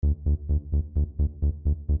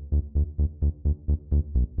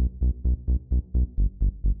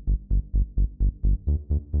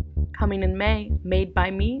Coming in May, Made by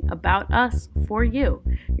Me, About Us, For You.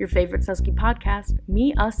 Your favorite Susky podcast,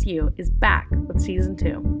 Me, Us, You, is back with Season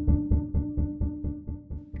 2.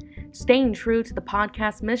 Staying true to the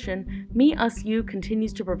podcast mission, Me, Us, You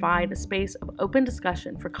continues to provide a space of open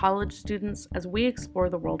discussion for college students as we explore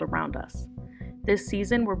the world around us. This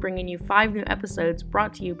season, we're bringing you 5 new episodes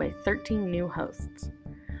brought to you by 13 new hosts.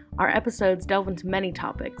 Our episodes delve into many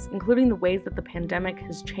topics, including the ways that the pandemic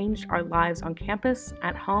has changed our lives on campus,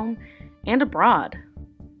 at home, and abroad.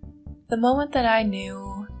 The moment that I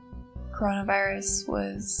knew coronavirus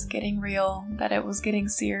was getting real, that it was getting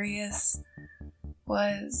serious,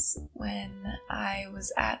 was when I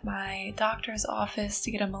was at my doctor's office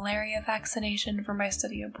to get a malaria vaccination for my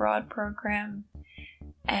study abroad program,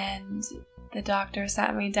 and the doctor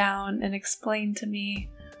sat me down and explained to me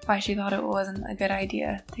why she thought it wasn't a good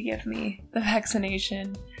idea to give me the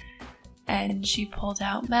vaccination. And she pulled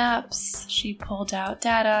out maps, she pulled out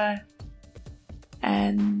data,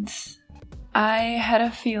 and I had a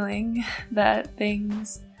feeling that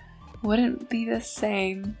things wouldn't be the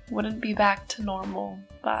same, wouldn't be back to normal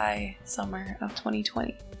by summer of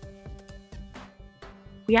 2020.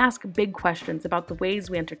 We ask big questions about the ways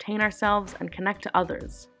we entertain ourselves and connect to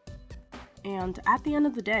others. And at the end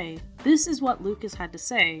of the day, this is what Lucas had to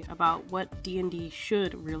say about what D&D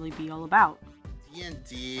should really be all about.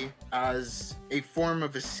 D&D as a form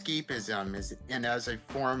of escapism and as a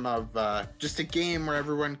form of just a game where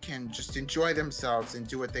everyone can just enjoy themselves and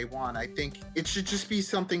do what they want. I think it should just be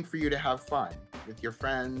something for you to have fun with your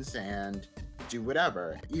friends and do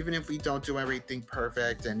whatever. Even if we don't do everything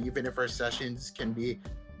perfect, and even if our sessions can be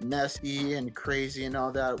messy and crazy and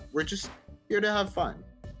all that, we're just here to have fun.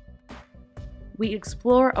 We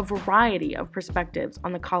explore a variety of perspectives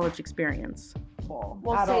on the college experience.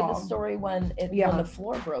 We'll say the story when the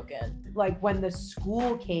floor broke in. Like when the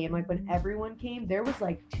school came, like when everyone came, there was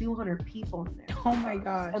like 200 people in there. Oh my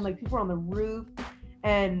gosh. And like people were on the roof.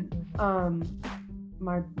 And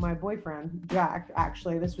my boyfriend, Jack,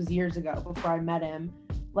 actually, this was years ago before I met him.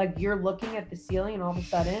 Like you're looking at the ceiling and all of a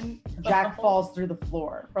sudden Jack falls through the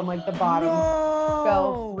floor from like the bottom,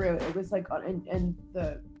 fell through. It was like, and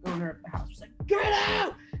the owner of the house was like, "Get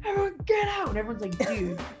out! Everyone get out!" And everyone's like,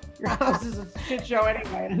 "Dude, your house is a shit show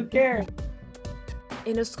anyway, and who cares?"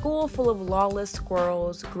 In a school full of lawless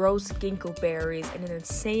squirrels, gross ginkgo berries, and an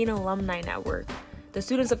insane alumni network, the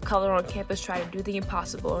students of color on campus try to do the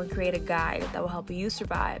impossible and create a guide that will help you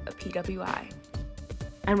survive a PWI.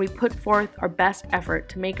 And we put forth our best effort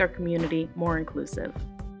to make our community more inclusive.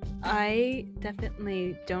 I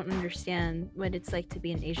definitely don't understand what it's like to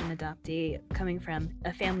be an Asian adoptee coming from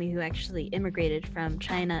a family who actually immigrated from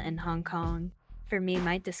China and Hong Kong. For me,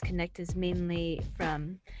 my disconnect is mainly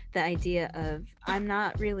from the idea of I'm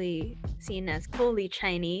not really seen as fully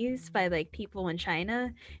Chinese by like people in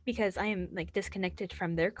China because I am like disconnected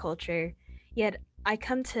from their culture. Yet I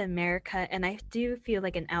come to America and I do feel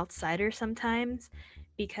like an outsider sometimes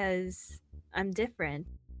because I'm different.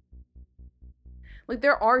 Like,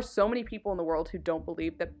 there are so many people in the world who don't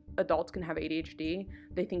believe that adults can have ADHD.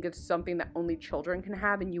 They think it's something that only children can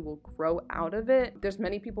have and you will grow out of it. There's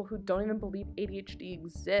many people who don't even believe ADHD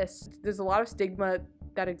exists. There's a lot of stigma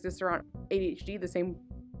that exists around ADHD, the same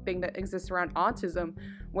thing that exists around autism,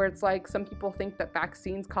 where it's like some people think that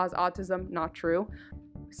vaccines cause autism. Not true.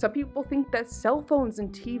 Some people think that cell phones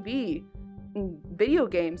and TV and video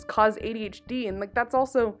games cause ADHD, and like that's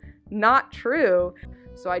also not true.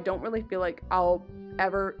 So I don't really feel like I'll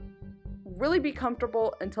ever really be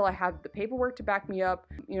comfortable until I have the paperwork to back me up,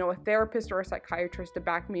 a therapist or a psychiatrist to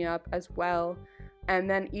back me up as well, and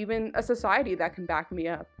then even a society that can back me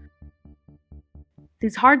up.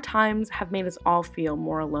 These hard times have made us all feel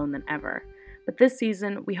more alone than ever, but this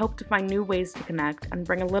season we hope to find new ways to connect and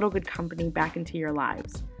bring a little good company back into your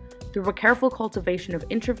lives. Through a careful cultivation of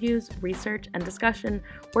interviews, research, and discussion,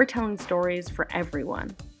 we're telling stories for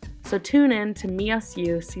everyone. So tune in to Me, Us,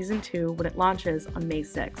 You Season 2 when it launches on May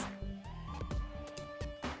 6th.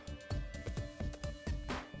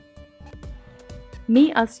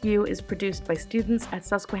 Me, Us, You is produced by students at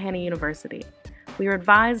Susquehanna University. We are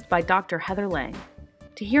advised by Dr. Heather Lang.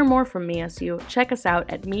 To hear more from Me, Us, You, check us out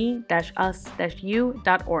at me-us-u.org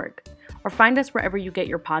or find us wherever you get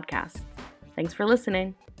your podcasts. Thanks for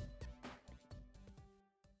listening.